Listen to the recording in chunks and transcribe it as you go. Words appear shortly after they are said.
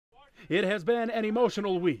It has been an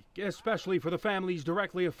emotional week, especially for the families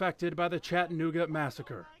directly affected by the Chattanooga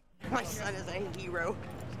massacre. My son is a hero.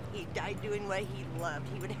 He died doing what he loved.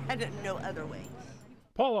 He would have had it no other way.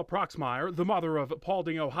 Paula Proxmire, the mother of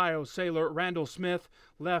Paulding, Ohio sailor Randall Smith,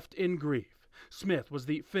 left in grief. Smith was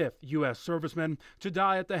the 5th U.S. serviceman to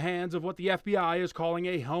die at the hands of what the FBI is calling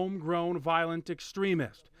a homegrown violent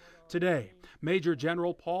extremist. Today, Major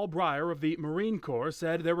General Paul Breyer of the Marine Corps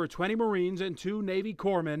said there were 20 Marines and 2 Navy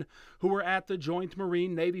corpsmen who were at the Joint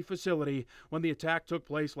Marine-Navy facility when the attack took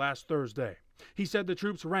place last Thursday. He said the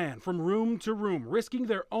troops ran from room to room, risking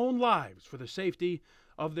their own lives for the safety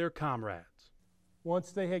of their comrades.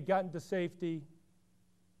 Once they had gotten to safety,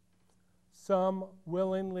 some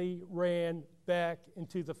willingly ran back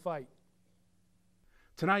into the fight.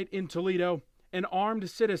 Tonight in Toledo, an armed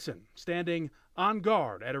citizen standing on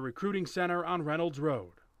guard at a recruiting center on Reynolds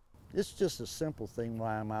Road. It's just a simple thing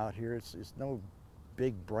why I'm out here. It's no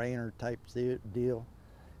big brainer type deal.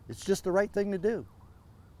 It's just the right thing to do.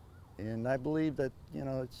 And I believe that,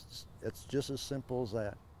 it's just as simple as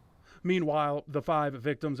that. Meanwhile, the 5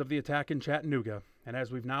 victims of the attack in Chattanooga, and as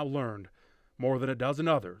we've now learned, more than a dozen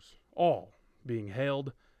others, all being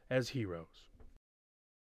hailed as heroes.